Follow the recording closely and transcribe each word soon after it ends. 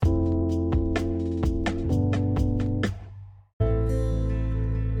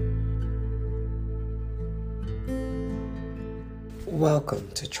Welcome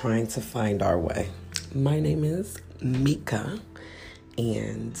to Trying to Find Our Way. My name is Mika,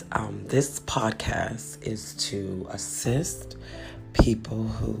 and this podcast is to assist people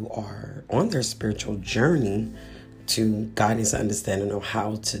who are on their spiritual journey to guidance and understanding of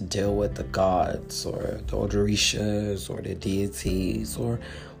how to deal with the gods or the Odorishas or the deities or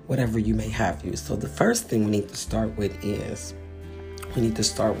whatever you may have you. So the first thing we need to start with is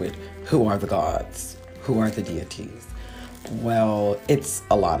who are the gods? Who are the deities? Well, it's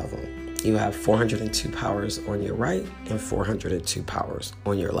a lot of them. You have 402 powers on your right and 402 powers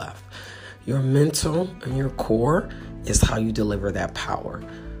on your left. Your mental and your core is how you deliver that power.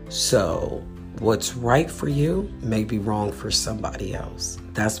 So what's right for you may be wrong for somebody else.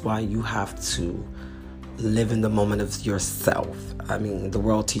 That's why you have to live in the moment of yourself. I mean, the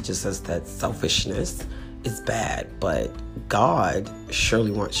world teaches us that selfishness is bad, but God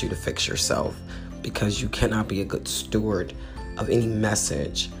surely wants you to fix yourself, because you cannot be a good steward of any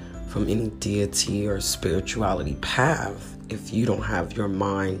message from any deity or spirituality path if you don't have your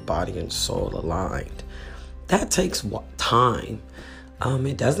mind, body, and soul aligned. That takes time.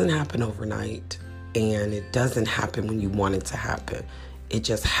 It doesn't happen overnight, and it doesn't happen when you want it to happen. It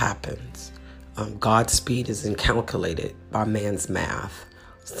just happens. God's speed is incalculated by man's math,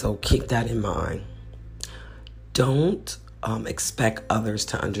 so keep that in mind. Don't expect others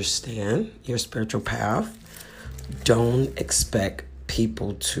to understand your spiritual path. Don't expect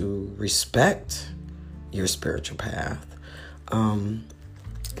people to respect your spiritual path.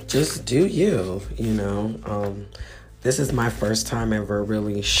 Just do you. This is my first time ever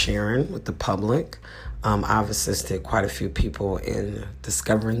really sharing with the public. I've assisted quite a few people in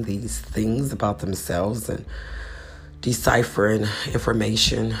discovering these things about themselves and deciphering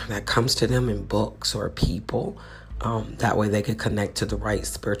information that comes to them in books or people. That way they can connect to the right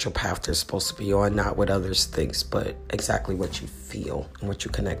spiritual path they're supposed to be on, not what others think, but exactly what you feel and what you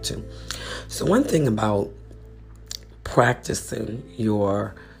connect to. So one thing about practicing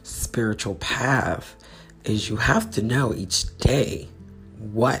your spiritual path is you have to know each day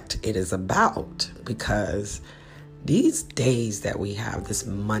what it is about, because these days that we have, this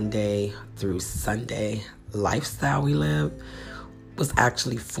Monday through Sunday lifestyle we live, was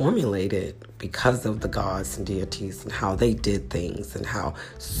actually formulated because of the gods and deities and how they did things and how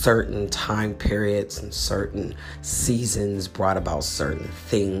certain time periods and certain seasons brought about certain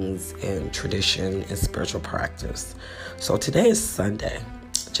things in tradition and spiritual practice. So today is Sunday,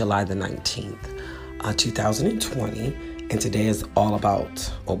 July the 19th, 2020, and today is all about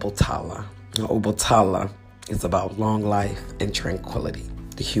Obatala. Now, Obatala is about long life and tranquility,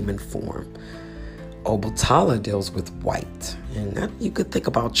 the human form. Obatala deals with white, and that, you could think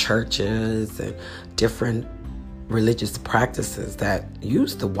about churches and different religious practices that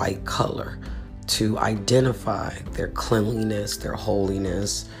use the white color to identify their cleanliness, their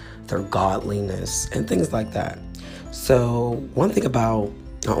holiness, their godliness, and things like that. So one thing about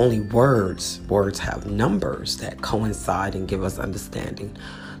not only words have numbers that coincide and give us understanding.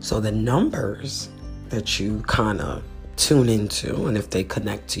 So the numbers that you kind of tune into, and if they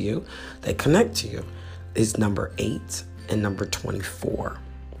connect to you, is number 8 and number 24.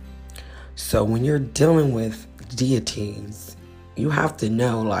 So when you're dealing with deities, you have to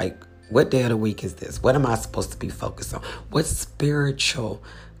know, like, what day of the week is this? What am I supposed to be focused on? What spiritual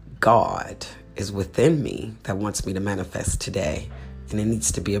God is within me that wants me to manifest today? And it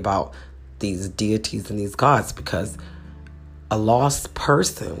needs to be about these deities and these gods, because a lost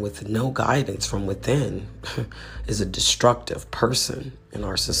person with no guidance from within is a destructive person in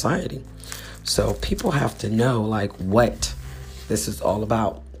our society. So people have to know, like, what this is all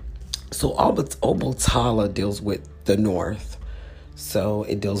about. So Obatala deals with the north. So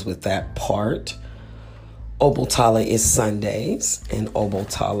it deals with that part. Obatala is Sundays, and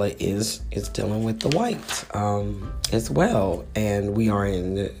Obatala is dealing with the white as well. And we are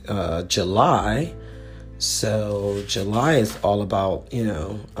in July. So July is all about,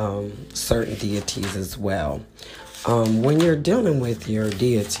 certain deities as well. When you're dealing with your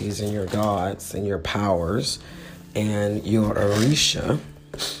deities and your gods and your powers and your Orisha,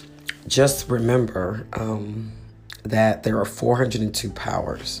 just remember that there are 402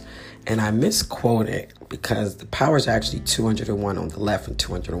 powers. And I misquoted because the powers are actually 201 on the left and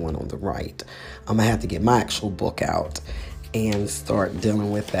 201 on the right. I'm going to have to get my actual book out and start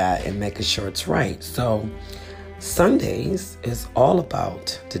dealing with that and making sure it's right. So Sundays is all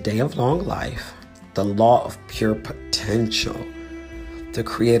about the day of long life, the law of pure potential, the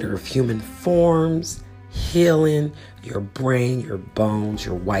creator of human forms, healing your brain, your bones,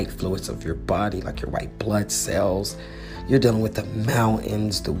 your white fluids of your body, like your white blood cells. You're dealing with the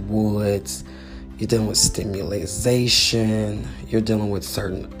mountains, the woods, You're dealing with stimulation. You're dealing with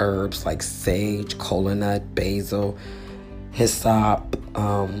certain herbs like sage, kola nut, basil, hyssop,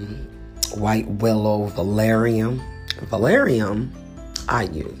 white willow, valerian. Valerian I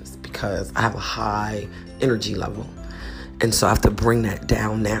use because I have a high energy level. And so I have to bring that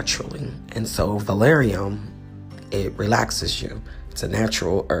down naturally. And so valerian, it relaxes you. It's a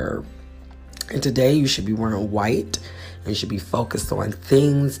natural herb. And today you should be wearing white. And you should be focused on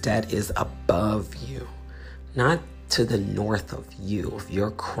things that is above you, not to the north of you, of your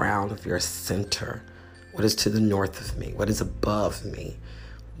crown, of your center. What is to the north of me? What is above me?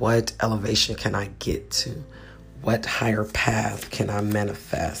 What elevation can I get to? What higher path can I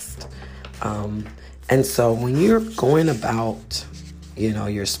manifest? And so when you're going about,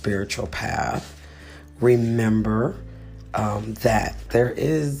 your spiritual path, remember that there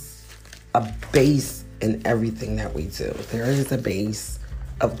is a base in everything that we do. There is a base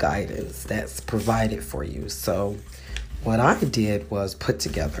of guidance that's provided for you. So what I did was put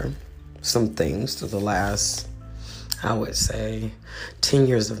together some things through the last, I would say, 10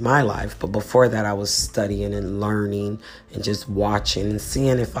 years of my life. But before that, I was studying and learning and just watching and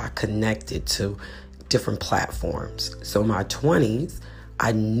seeing if I connected to different platforms. So in my 20s,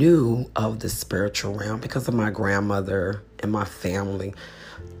 I knew of the spiritual realm because of my grandmother and my family.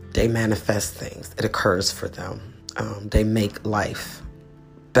 They manifest things. It occurs for them. They make life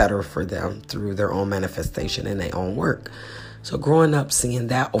better for them through their own manifestation and their own work. So growing up, seeing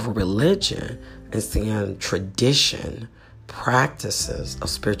that over religion and seeing tradition, practices of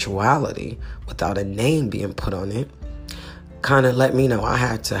spirituality without a name being put on it, kind of let me know I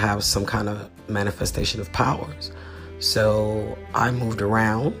had to have some kind of manifestation of powers. So I moved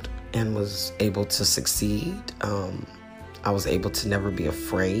around and was able to succeed. I was able to never be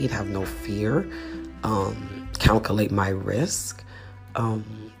afraid, have no fear, calculate my risk,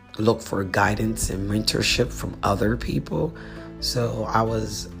 look for guidance and mentorship from other people. So I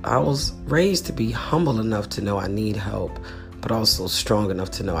was raised to be humble enough to know I need help, but also strong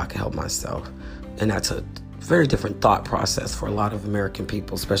enough to know I can help myself. And that's a very different thought process for a lot of American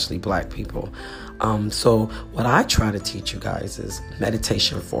people, especially Black people. So what I try to teach you guys is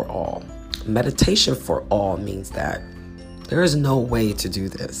meditation for all. Meditation for all means that there is no way to do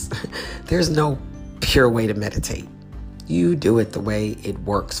this. There's no pure way to meditate. You do it the way it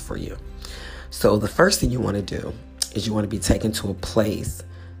works for you. So the first thing you want to do is you want to be taken to a place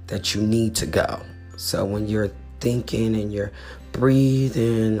that you need to go. So when you're thinking and you're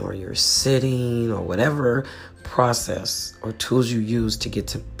breathing or you're sitting or whatever process or tools you use to get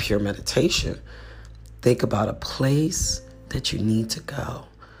to pure meditation, think about a place that you need to go.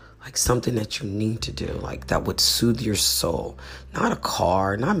 Like something that you need to do, like that would soothe your soul. Not a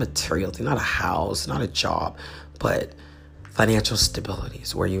car, not a material thing, not a house, not a job, but financial stability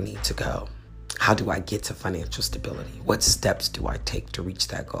is where you need to go. How do I get to financial stability? What steps do I take to reach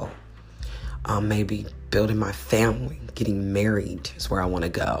that goal? Maybe building my family, getting married is where I want to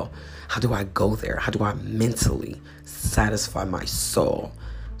go. How do I go there? How do I mentally satisfy my soul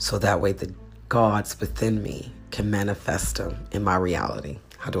so that way the gods within me can manifest them in my reality?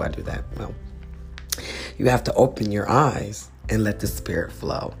 How do I do that? Well, you have to open your eyes and let the spirit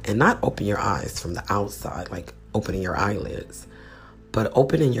flow. And not open your eyes from the outside, like opening your eyelids. But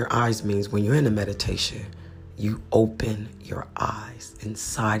opening your eyes means when you're in a meditation, you open your eyes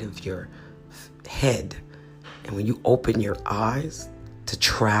inside of your head. And when you open your eyes to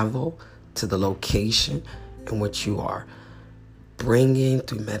travel to the location in which you are bringing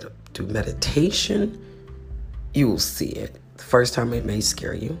through meditation, you will see it. The first time it may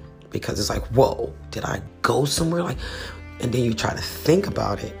scare you because it's like, whoa, did I go somewhere? And then you try to think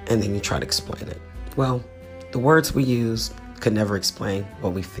about it and then you try to explain it. Well, the words we use could never explain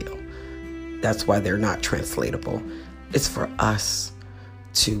what we feel. That's why they're not translatable. It's for us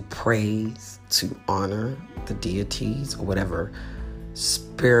to praise, to honor the deities or whatever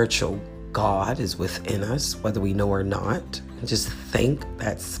spiritual God is within us, whether we know or not, and just thank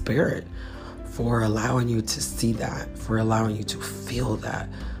that spirit for allowing you to see that, for allowing you to feel that,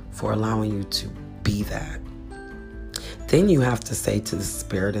 for allowing you to be that. Then you have to say to the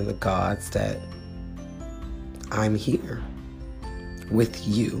spirit and the gods that I'm here with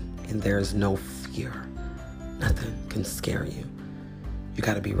you and there is no fear. Nothing can scare you. You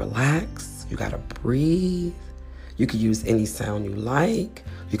got to be relaxed. You got to breathe. You could use any sound you like.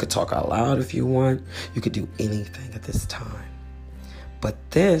 You could talk out loud if you want. You could do anything at this time. But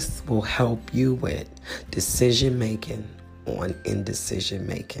this will help you with decision making on indecision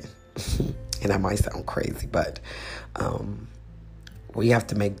making. And that might sound crazy, but we have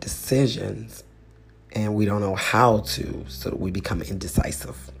to make decisions and we don't know how to, so that we become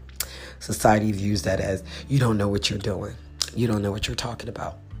indecisive. Society views that as you don't know what you're doing. You don't know what you're talking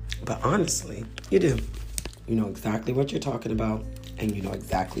about. But honestly, you do. You know exactly what you're talking about, and you know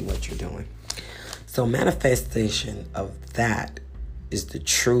exactly what you're doing. So manifestation of that is the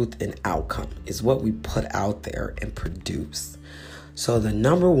truth and outcome, is what we put out there and produce. So the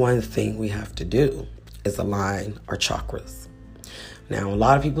number one thing we have to do is align our chakras. Now, a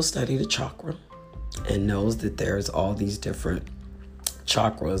lot of people study the chakra and knows that there's all these different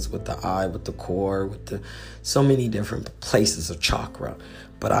chakras with the eye, with the core, with the so many different places of chakra.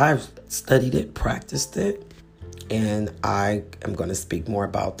 But I've studied it, practiced it, and I am going to speak more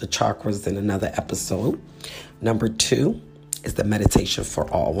about the chakras in another episode. Number 2 is the meditation for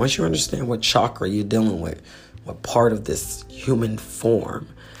all. Once you understand what chakra you're dealing with, what part of this human form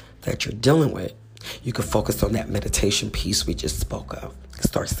that you're dealing with, you can focus on that meditation piece we just spoke of.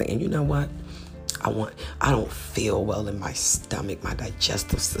 Start saying, you know what? I don't feel well in my stomach, my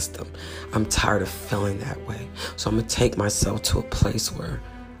digestive system. I'm tired of feeling that way. So I'm going to take myself to a place where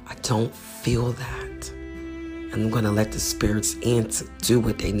I don't feel that. And I'm going to let the spirits in to do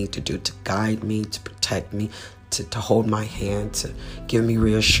what they need to do, to guide me, to protect me, to hold my hand, to give me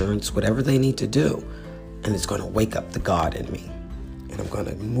reassurance, whatever they need to do. And it's going to wake up the God in me. And I'm going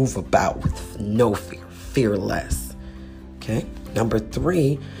to move about with no fear, fearless. Okay? Number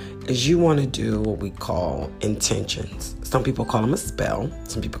 3 is you want to do what we call intentions. Some people call them a spell.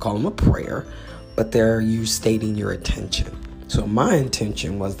 Some people call them a prayer. But they're you stating your intention. So my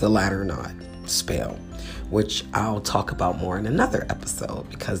intention was the ladder knot spell, which I'll talk about more in another episode,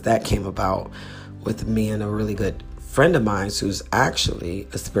 because that came about with me and a really good friend of mine who's actually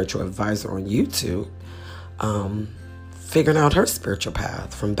a spiritual advisor on YouTube, figuring out her spiritual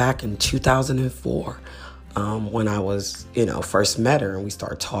path from back in 2004. When I was, first met her and we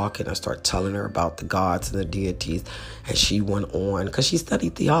started talking, I started telling her about the gods and the deities, and she went on, because she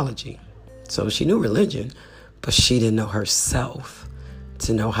studied theology. So she knew religion, but she didn't know herself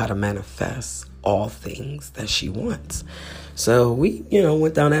to know how to manifest all things that she wants. So we,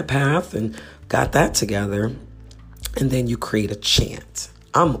 went down that path and got that together. And then you create a chant.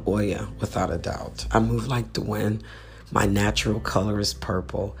 I'm Oya, without a doubt. I move like the wind. My natural color is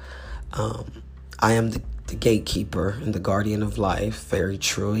purple. I am the gatekeeper and the guardian of life. Very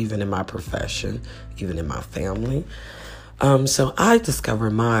true, even in my profession, even in my family. So I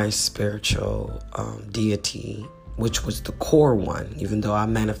discovered my spiritual deity, which was the core one. Even though I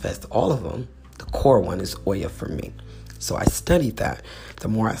manifest all of them, the core one is Oya for me. So I studied that. The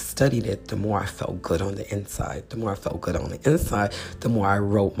more I studied it, the more I felt good on the inside. The more I felt good on the inside, the more I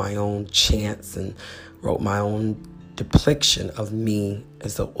wrote my own chants and wrote my own depiction of me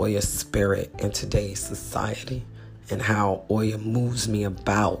as the Oya spirit in today's society, and how Oya moves me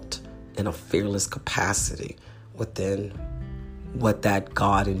about in a fearless capacity within what that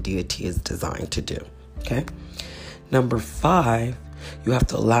God and deity is designed to do. Okay? Number 5, you have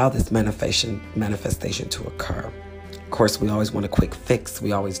to allow this manifestation to occur. Of course, we always want a quick fix.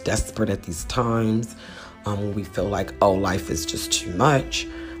 We always desperate at these times when we feel like, life is just too much.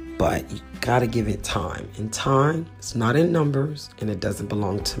 But you got to give it time. And time, it's not in numbers, and it doesn't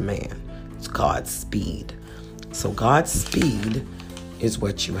belong to man. It's God's speed. So God's speed is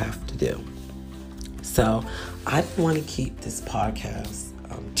what you have to do. So I didn't want to keep this podcast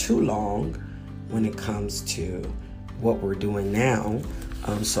too long when it comes to what we're doing now.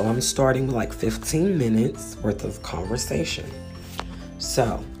 So I'm starting with like 15 minutes worth of conversation.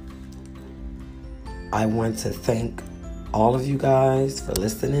 So I want to thank all of you guys for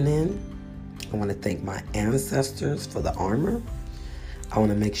listening in. I want to thank my ancestors for the armor. I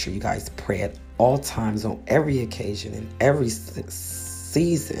want to make sure you guys pray at all times, on every occasion, in every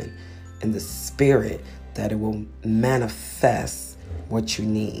season, in the spirit that it will manifest what you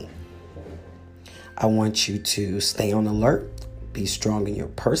need. I want you to stay on alert, be strong in your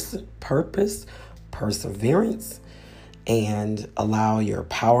purpose, perseverance, and allow your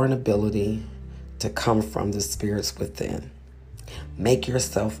power and ability to come from the spirits within. Make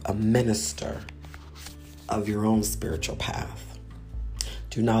yourself a minister of your own spiritual path.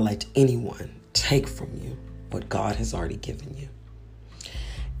 Do not let anyone take from you what God has already given you.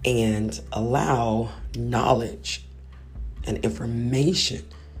 And allow knowledge and information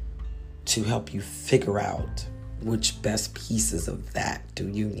to help you figure out which best pieces of that do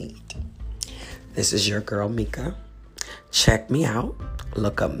you need. This is your girl, Mika. Check me out.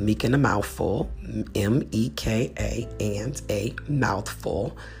 Look up Mika and a Mouthful, M-E-K-A and a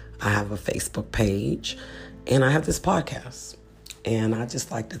Mouthful. I have a Facebook page, and I have this podcast. And I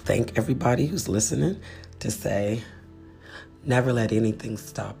just like to thank everybody who's listening, to say, never let anything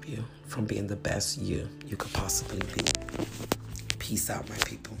stop you from being the best you could possibly be. Peace out, my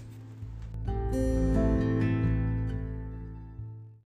people.